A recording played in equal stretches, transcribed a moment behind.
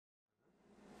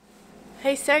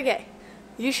Hey Sergei,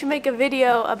 you should make a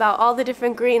video about all the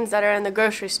different greens that are in the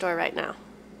grocery store right now.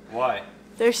 Why?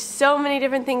 There's so many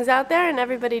different things out there and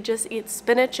everybody just eats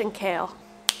spinach and kale.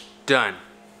 Done.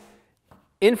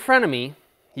 In front of me,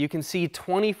 you can see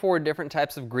 24 different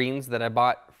types of greens that I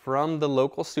bought from the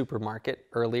local supermarket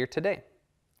earlier today.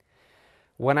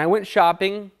 When I went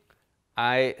shopping,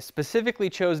 I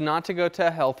specifically chose not to go to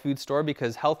a health food store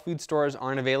because health food stores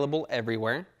aren't available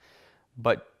everywhere,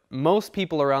 but most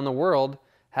people around the world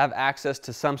have access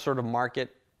to some sort of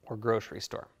market or grocery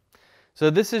store. So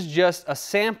this is just a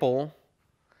sample,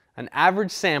 an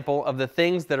average sample of the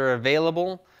things that are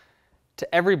available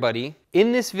to everybody.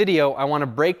 In this video, I want to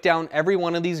break down every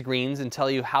one of these greens and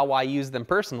tell you how I use them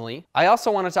personally. I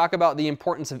also want to talk about the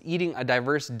importance of eating a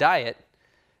diverse diet,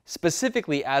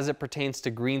 specifically as it pertains to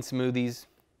green smoothies,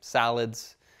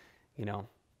 salads,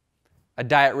 a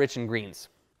diet rich in greens.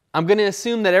 I'm going to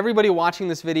assume that everybody watching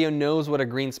this video knows what a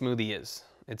green smoothie is.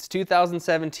 It's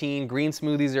 2017, green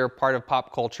smoothies are a part of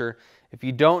pop culture. If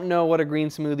you don't know what a green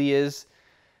smoothie is,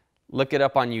 look it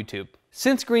up on YouTube.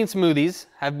 Since green smoothies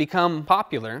have become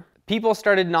popular, people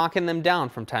started knocking them down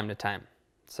from time to time.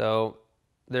 So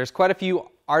there's quite a few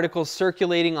articles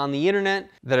circulating on the internet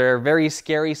that are very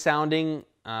scary sounding.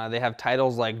 They have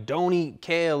titles like "Don't eat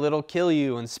kale, it'll kill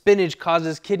you," and "Spinach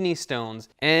causes kidney stones."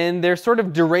 And they're sort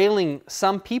of derailing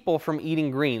some people from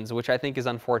eating greens, which I think is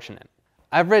unfortunate.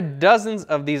 I've read dozens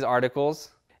of these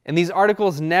articles, and these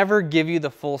articles never give you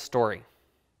the full story.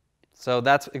 So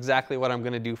that's exactly what I'm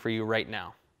going to do for you right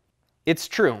now. It's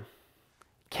true.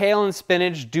 Kale and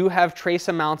spinach do have trace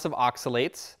amounts of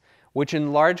oxalates, which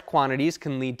in large quantities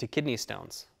can lead to kidney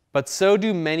stones. But so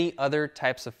do many other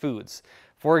types of foods.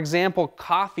 For example,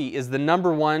 coffee is the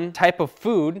 #1 type of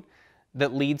food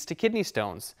that leads to kidney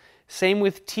stones. Same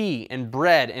with tea and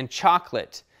bread and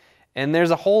chocolate. And there's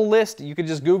a whole list. You could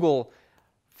just Google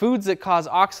foods that cause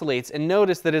oxalates and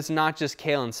notice that it's not just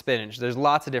kale and spinach. There's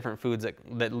lots of different foods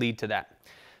that lead to that.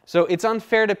 So it's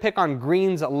unfair to pick on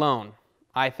greens alone,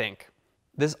 I think.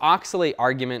 This oxalate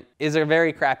argument is a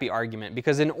very crappy argument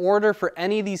because in order for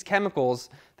any of these chemicals,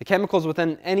 the chemicals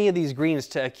within any of these greens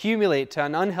to accumulate to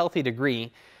an unhealthy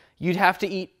degree, you'd have to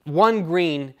eat one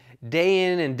green day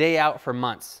in and day out for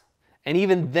months. And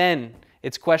even then,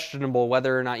 it's questionable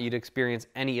whether or not you'd experience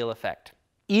any ill effect.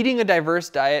 Eating a diverse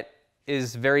diet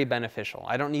is very beneficial.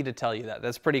 I don't need to tell you that.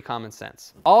 That's pretty common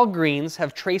sense. All greens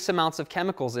have trace amounts of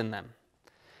chemicals in them.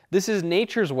 This is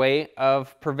nature's way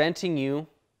of preventing you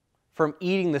from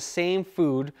eating the same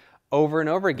food over and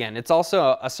over again. It's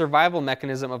also a survival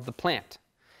mechanism of the plant.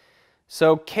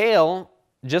 So kale,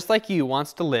 just like you,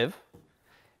 wants to live,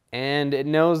 and it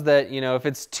knows that, if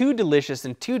it's too delicious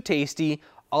and too tasty,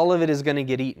 all of it is going to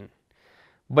get eaten.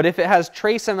 But if it has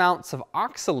trace amounts of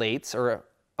oxalates or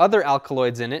other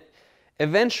alkaloids in it,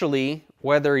 eventually,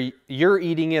 whether you're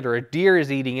eating it or a deer is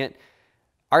eating it,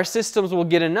 our systems will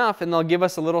get enough and they'll give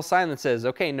us a little sign that says,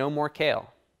 okay, no more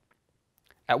kale.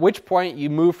 At which point you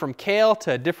move from kale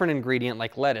to a different ingredient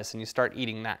like lettuce and you start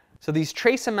eating that. So these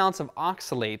trace amounts of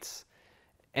oxalates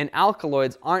and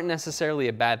alkaloids aren't necessarily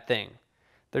a bad thing.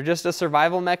 They're just a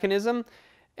survival mechanism,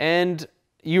 and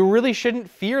you really shouldn't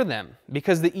fear them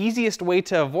because the easiest way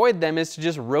to avoid them is to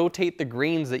just rotate the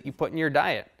greens that you put in your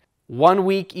diet. One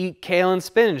week eat kale and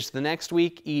spinach, the next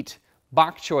week eat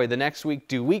bok choy, the next week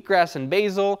do wheatgrass and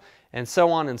basil, and so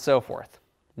on and so forth.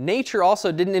 Nature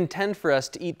also didn't intend for us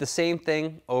to eat the same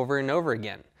thing over and over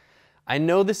again. I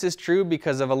know this is true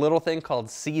because of a little thing called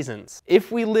seasons.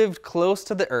 If we lived close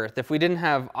to the earth, if we didn't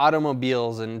have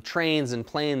automobiles and trains and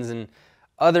planes and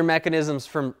other mechanisms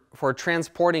for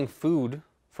transporting food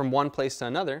from one place to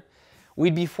another,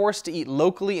 we'd be forced to eat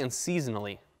locally and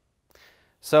seasonally.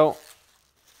 So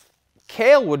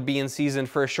kale would be in season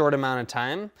for a short amount of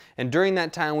time, and during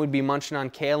that time we'd be munching on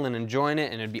kale and enjoying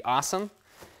it, and it'd be awesome.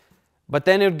 But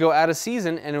then it would go out of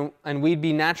season and we'd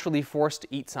be naturally forced to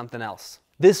eat something else.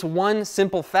 This one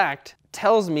simple fact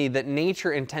tells me that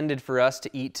nature intended for us to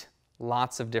eat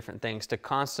lots of different things, to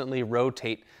constantly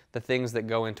rotate the things that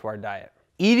go into our diet.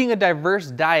 Eating a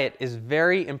diverse diet is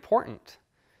very important.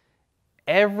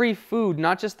 Every food,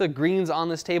 not just the greens on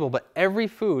this table, but every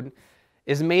food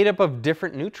is made up of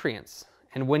different nutrients.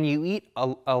 And when you eat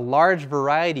a large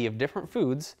variety of different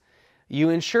foods, you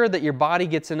ensure that your body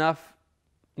gets enough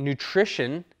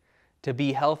nutrition to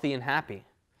be healthy and happy.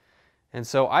 And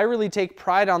so I really take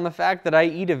pride on the fact that I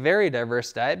eat a very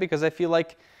diverse diet because I feel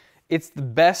like it's the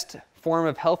best form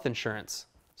of health insurance.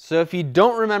 So if you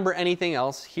don't remember anything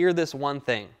else, hear this one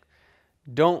thing.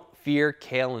 Don't fear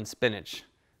kale and spinach.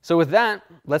 So with that,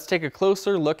 let's take a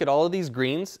closer look at all of these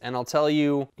greens and I'll tell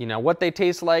you, what they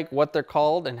taste like, what they're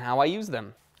called, and how I use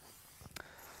them.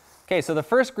 Okay, so the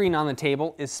first green on the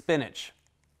table is spinach.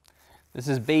 This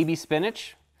is baby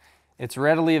spinach. It's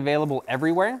readily available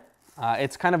everywhere.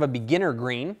 It's kind of a beginner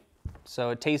green,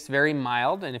 so it tastes very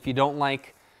mild, and if you don't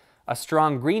like a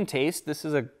strong green taste, this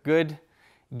is a good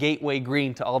gateway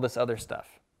green to all this other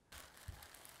stuff.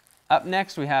 Up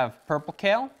next we have purple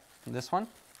kale, this one.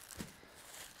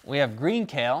 We have green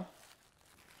kale,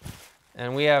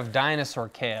 and we have dinosaur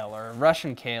kale, or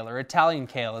Russian kale, or Italian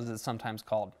kale as it's sometimes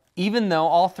called. Even though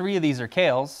all three of these are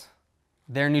kales,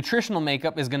 their nutritional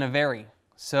makeup is going to vary.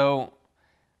 So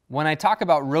when I talk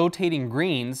about rotating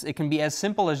greens, it can be as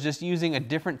simple as just using a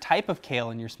different type of kale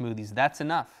in your smoothies. That's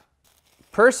enough.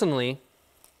 Personally,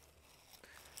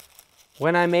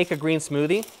 when I make a green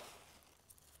smoothie,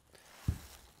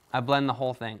 I blend the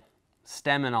whole thing,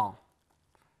 stem and all,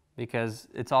 because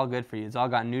it's all good for you. It's all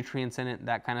got nutrients in it,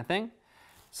 that kind of thing.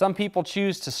 Some people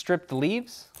choose to strip the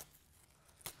leaves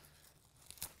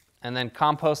and then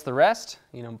compost the rest.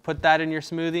 You know, put that in your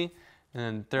smoothie and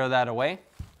then throw that away.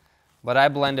 But I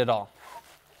blend it all.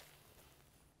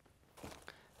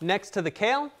 Next to the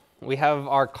kale, we have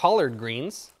our collard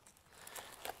greens.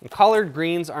 And collard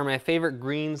greens are my favorite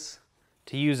greens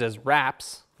to use as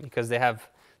wraps because they're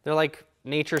like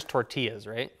nature's tortillas,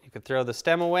 right? You could throw the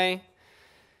stem away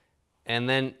and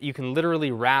then you can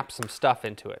literally wrap some stuff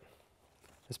into it.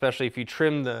 Especially if you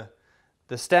trim the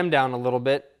stem down a little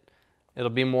bit, it'll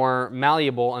be more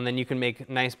malleable and then you can make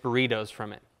nice burritos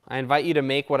from it. I invite you to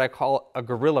make what I call a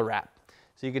gorilla wrap.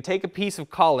 So you could take a piece of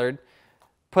collard,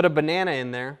 put a banana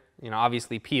in there, you know,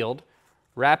 obviously peeled,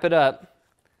 wrap it up,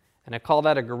 and I call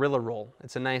that a gorilla roll.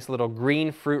 It's a nice little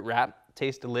green fruit wrap.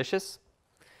 Tastes delicious.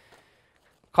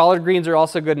 Collard greens are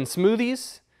also good in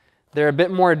smoothies. They're a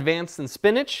bit more advanced than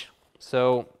spinach,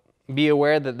 so be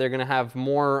aware that they're going to have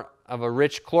more of a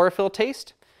rich chlorophyll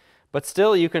taste, but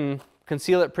still you can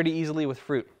conceal it pretty easily with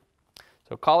fruit.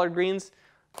 So collard greens,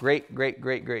 great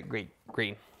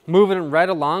green. Moving right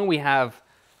along, we have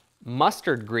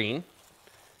mustard green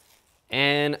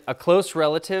and a close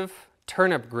relative,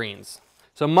 turnip greens.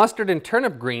 So mustard and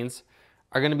turnip greens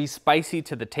are going to be spicy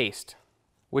to the taste,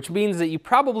 which means that you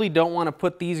probably don't want to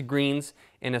put these greens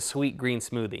in a sweet green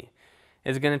smoothie.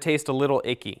 It's going to taste a little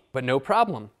icky, but no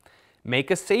problem.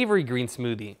 Make a savory green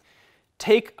smoothie.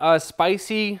 Take a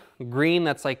spicy green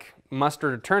that's like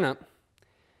mustard or turnip,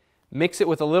 mix it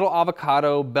with a little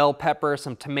avocado, bell pepper,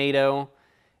 some tomato,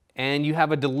 and you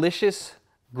have a delicious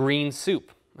green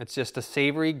soup. It's just a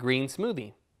savory green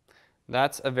smoothie.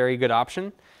 That's a very good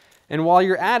option. And while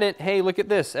you're at it, hey, look at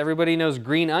this. Everybody knows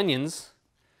green onions.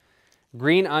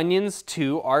 Green onions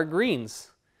too are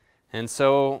greens. And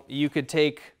so you could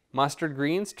take mustard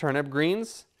greens, turnip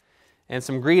greens, and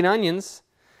some green onions,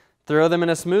 throw them in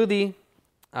a smoothie,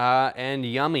 and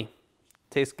yummy.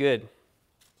 Tastes good.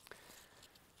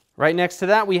 Right next to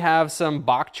that, we have some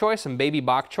bok choy, some baby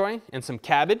bok choy, and some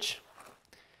cabbage.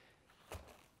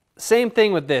 Same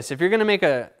thing with this. If you're going to make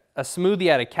a smoothie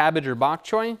out of cabbage or bok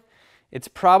choy, it's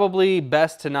probably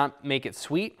best to not make it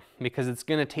sweet because it's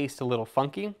going to taste a little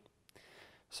funky.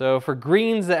 So for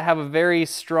greens that have a very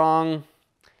strong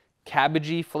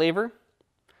cabbagey flavor,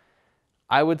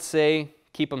 I would say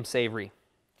keep them savory.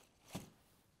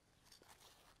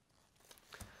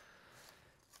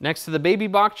 Next to the baby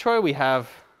bok choy, we have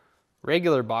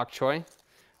regular bok choy,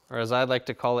 or as I like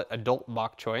to call it, adult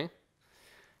bok choy.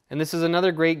 And this is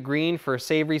another great green for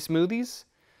savory smoothies,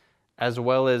 as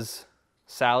well as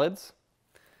salads.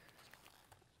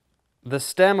 The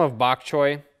stem of bok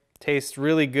choy tastes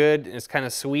really good. It's kind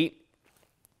of sweet.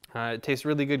 It tastes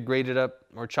really good grated up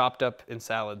or chopped up in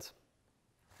salads.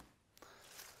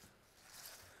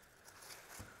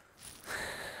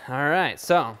 All right,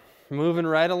 so moving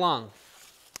right along.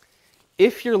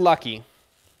 If you're lucky,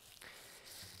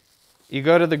 you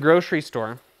go to the grocery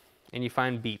store and you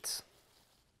find beets.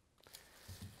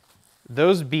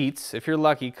 Those beets, if you're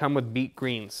lucky, come with beet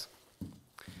greens.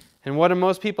 And what do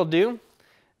most people do?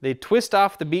 They twist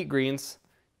off the beet greens,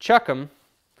 chuck them,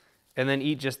 and then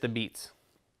eat just the beets.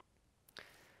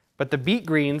 But the beet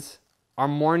greens are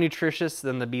more nutritious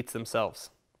than the beets themselves.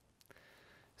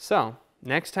 So,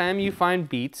 next time you find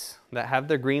beets that have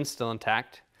their greens still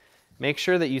intact, make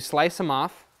sure that you slice them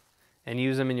off and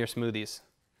use them in your smoothies.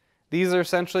 These are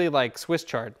essentially like Swiss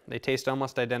chard. They taste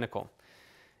almost identical.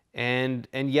 And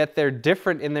yet they're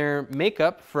different in their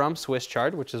makeup from Swiss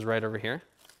chard, which is right over here.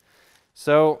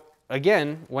 So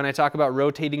again, when I talk about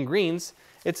rotating greens,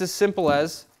 it's as simple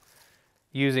as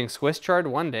using Swiss chard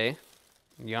one day,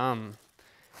 yum,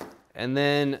 and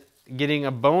then getting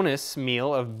a bonus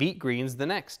meal of beet greens the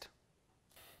next.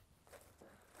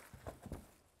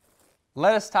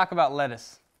 Let us talk about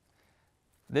lettuce.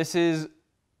 This is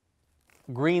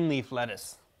green leaf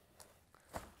lettuce.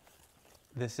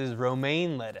 This is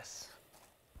romaine lettuce.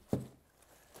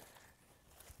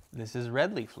 This is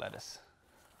red leaf lettuce.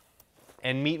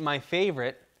 And meet my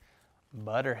favorite,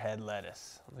 Butterhead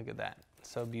lettuce. Look at that,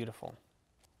 so beautiful.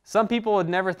 Some people would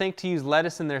never think to use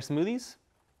lettuce in their smoothies,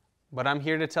 but I'm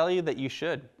here to tell you that you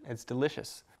should. It's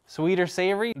delicious. Sweet or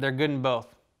savory, they're good in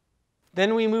both.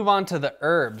 Then we move on to the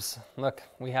herbs. Look,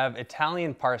 we have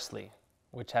Italian parsley,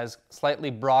 which has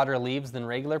slightly broader leaves than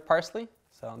regular parsley.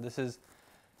 So this is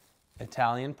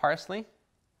Italian parsley.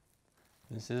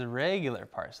 This is regular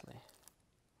parsley.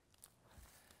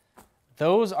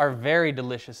 Those are very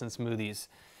delicious in smoothies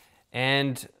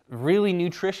and really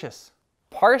nutritious.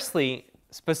 Parsley,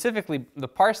 specifically the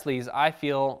parsleys, I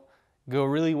feel go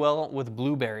really well with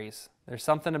blueberries. There's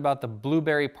something about the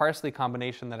blueberry parsley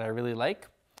combination that I really like.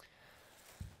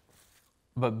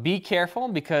 But be careful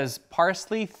because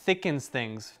parsley thickens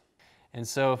things. And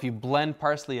so if you blend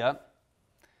parsley up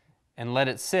and let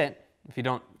it sit, if you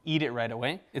don't eat it right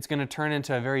away, it's going to turn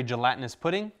into a very gelatinous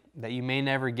pudding that you may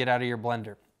never get out of your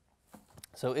blender.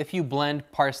 So if you blend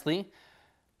parsley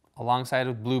alongside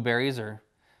with blueberries or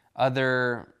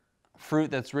other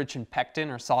fruit that's rich in pectin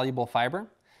or soluble fiber,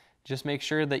 just make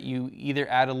sure that you either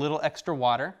add a little extra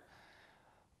water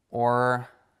or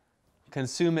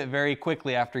consume it very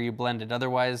quickly after you blend it.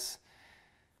 Otherwise,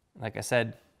 like I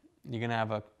said, you're going to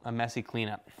have a messy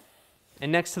cleanup.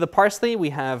 And next to the parsley,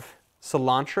 we have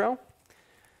cilantro,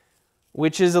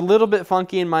 which is a little bit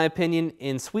funky in my opinion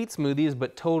in sweet smoothies,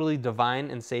 but totally divine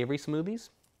in savory smoothies.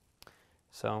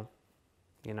 So,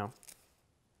 you know,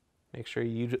 make sure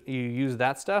you use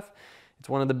that stuff. It's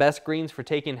one of the best greens for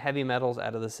taking heavy metals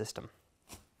out of the system.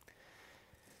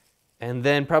 And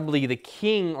then probably the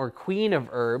king or queen of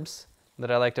herbs that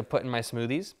I like to put in my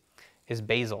smoothies is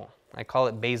basil. I call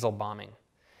it basil bombing.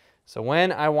 So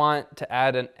when I want to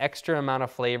add an extra amount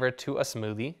of flavor to a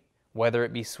smoothie, whether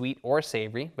it be sweet or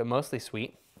savory, but mostly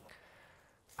sweet,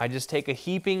 I just take a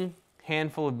heaping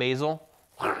handful of basil,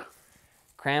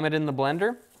 cram it in the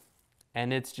blender,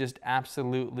 and it's just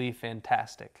absolutely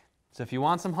fantastic. So if you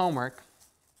want some homework,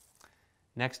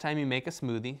 next time you make a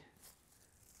smoothie,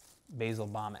 basil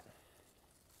bomb it.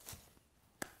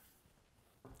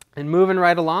 And moving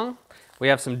right along, we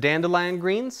have some dandelion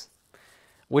greens,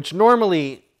 which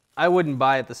normally I wouldn't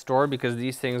buy at the store because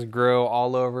these things grow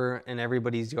all over in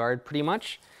everybody's yard pretty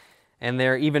much. And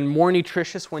they're even more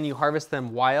nutritious when you harvest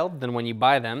them wild than when you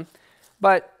buy them.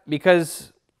 But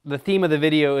because the theme of the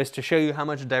video is to show you how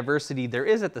much diversity there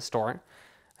is at the store,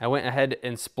 I went ahead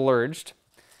and splurged.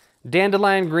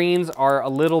 Dandelion greens are a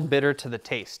little bitter to the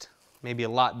taste, maybe a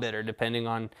lot bitter depending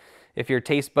on if your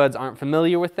taste buds aren't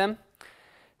familiar with them.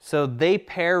 So they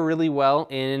pair really well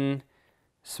in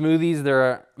smoothies.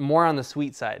 They're more on the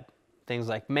sweet side. Things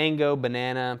like mango,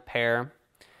 banana, pear.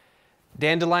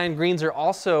 Dandelion greens are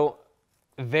also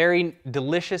very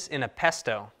delicious in a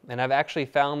pesto. And I've actually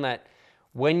found that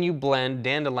when you blend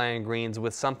dandelion greens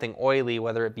with something oily,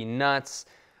 whether it be nuts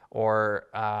or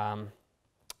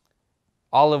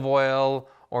olive oil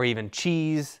or even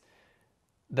cheese,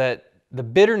 that the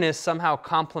bitterness somehow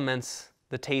complements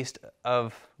the taste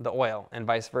of the oil and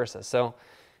vice versa. So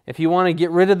if you want to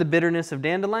get rid of the bitterness of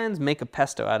dandelions, make a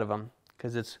pesto out of them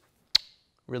because it's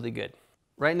really good.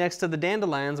 Right next to the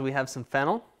dandelions, we have some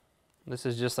fennel. This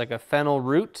is just like a fennel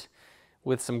root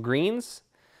with some greens.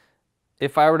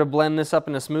 If I were to blend this up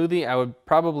in a smoothie, I would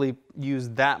probably use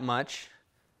that much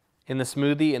in the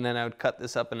smoothie and then I would cut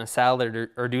this up in a salad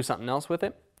or do something else with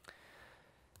it.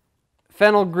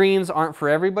 Fennel greens aren't for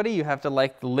everybody. You have to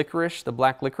like the licorice, the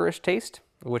black licorice taste,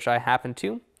 which I happen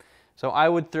to. So I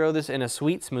would throw this in a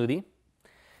sweet smoothie.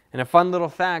 And a fun little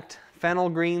fact, fennel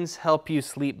greens help you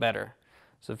sleep better.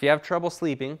 So if you have trouble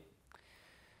sleeping,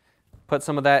 put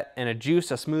some of that in a juice,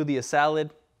 a smoothie, a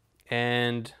salad,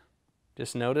 and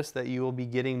just notice that you will be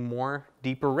getting more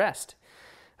deeper rest.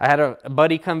 I had a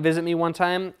buddy come visit me one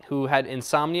time who had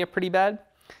insomnia pretty bad.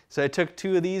 So I took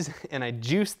 2 of these and I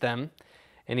juiced them.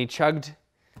 And he chugged,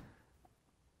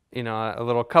 you know, a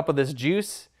little cup of this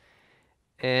juice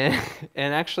and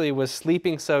actually was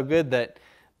sleeping so good that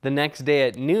the next day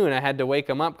at noon I had to wake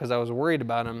him up because I was worried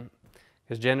about him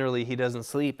because generally he doesn't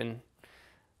sleep, and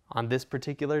on this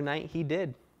particular night he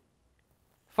did.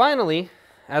 Finally,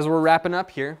 as we're wrapping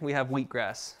up here, we have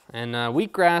wheatgrass. And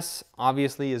wheatgrass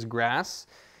obviously is grass.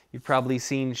 You've probably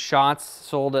seen shots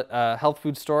sold at a health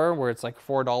food store where it's like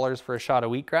 $4 for a shot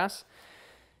of wheatgrass.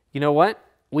 You know what?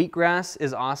 Wheatgrass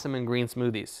is awesome in green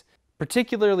smoothies,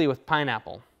 particularly with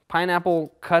pineapple.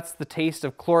 Pineapple cuts the taste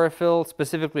of chlorophyll,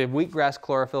 specifically of wheatgrass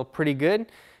chlorophyll, pretty good.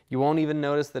 You won't even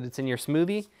notice that it's in your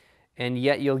smoothie, and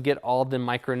yet you'll get all the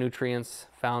micronutrients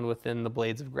found within the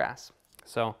blades of grass.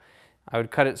 So I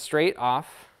would cut it straight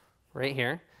off right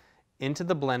here into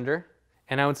the blender,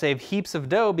 and I would save heaps of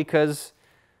dough because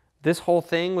this whole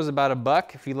thing was about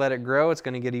 $1. If you let it grow, it's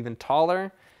going to get even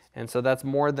taller, and so that's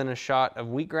more than a shot of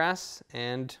wheatgrass,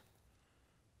 and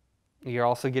you're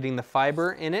also getting the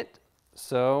fiber in it,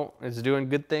 so it's doing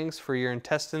good things for your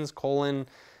intestines, colon,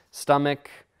 stomach,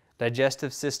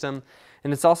 digestive system,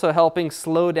 and it's also helping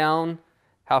slow down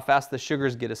how fast the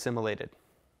sugars get assimilated.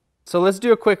 So let's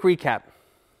do a quick recap.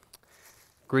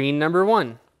 Green number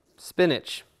 1,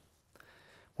 spinach.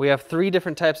 We have 3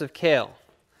 different types of kale.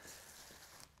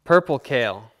 Purple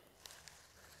kale,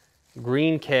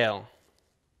 green kale,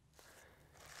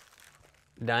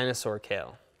 dinosaur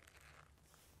kale.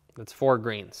 That's 4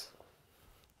 greens.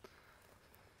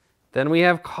 Then we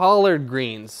have collard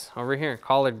greens over here,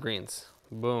 collard greens.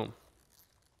 Boom.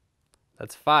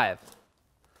 That's 5.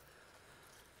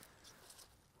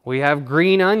 We have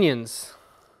green onions,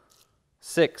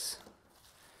 6.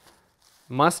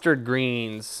 Mustard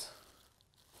greens,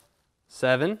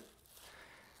 7.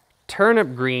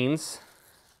 Turnip greens,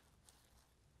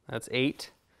 that's 8.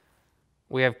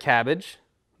 We have cabbage,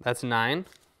 that's 9.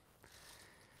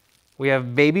 We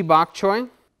have baby bok choy,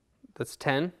 that's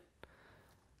 10.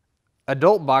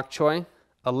 Adult bok choy,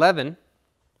 11.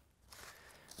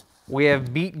 We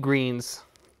have beet greens,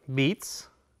 beets,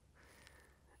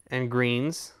 and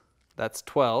greens, that's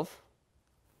 12.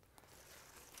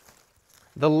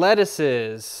 The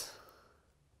lettuces,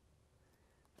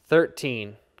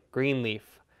 13, green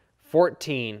leaf,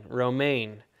 14,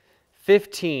 romaine,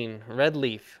 15, red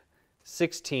leaf,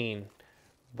 16,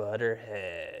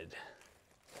 Butterhead,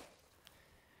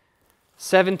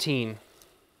 17,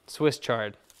 Swiss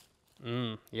chard,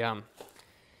 yum,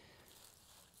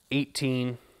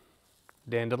 18,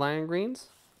 dandelion greens,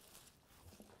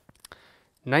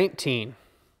 19,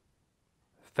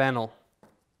 fennel,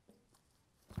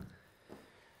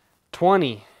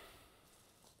 20,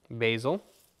 basil,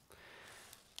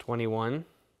 21,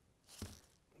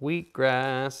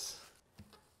 wheatgrass,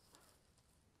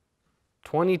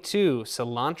 22,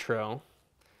 cilantro,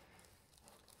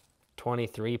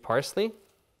 23, parsley,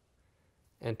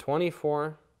 and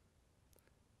 24,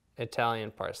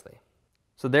 Italian parsley.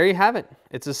 So there you have it.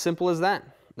 It's as simple as that.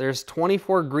 There's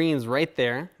 24 greens right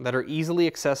there that are easily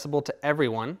accessible to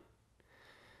everyone.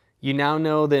 You now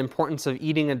know the importance of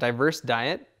eating a diverse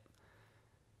diet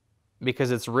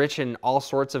because it's rich in all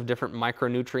sorts of different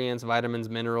micronutrients, vitamins,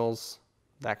 minerals,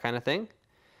 that kind of thing.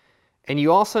 And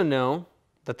you also know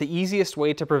that the easiest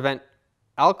way to prevent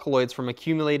alkaloids from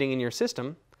accumulating in your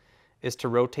system is to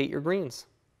rotate your greens.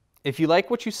 If you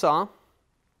like what you saw,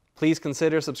 please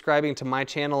consider subscribing to my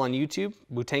channel on YouTube,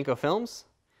 Boutenko Films.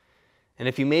 And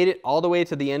if you made it all the way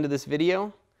to the end of this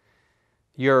video,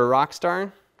 you're a rock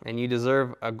star and you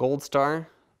deserve a gold star.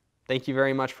 Thank you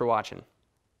very much for watching.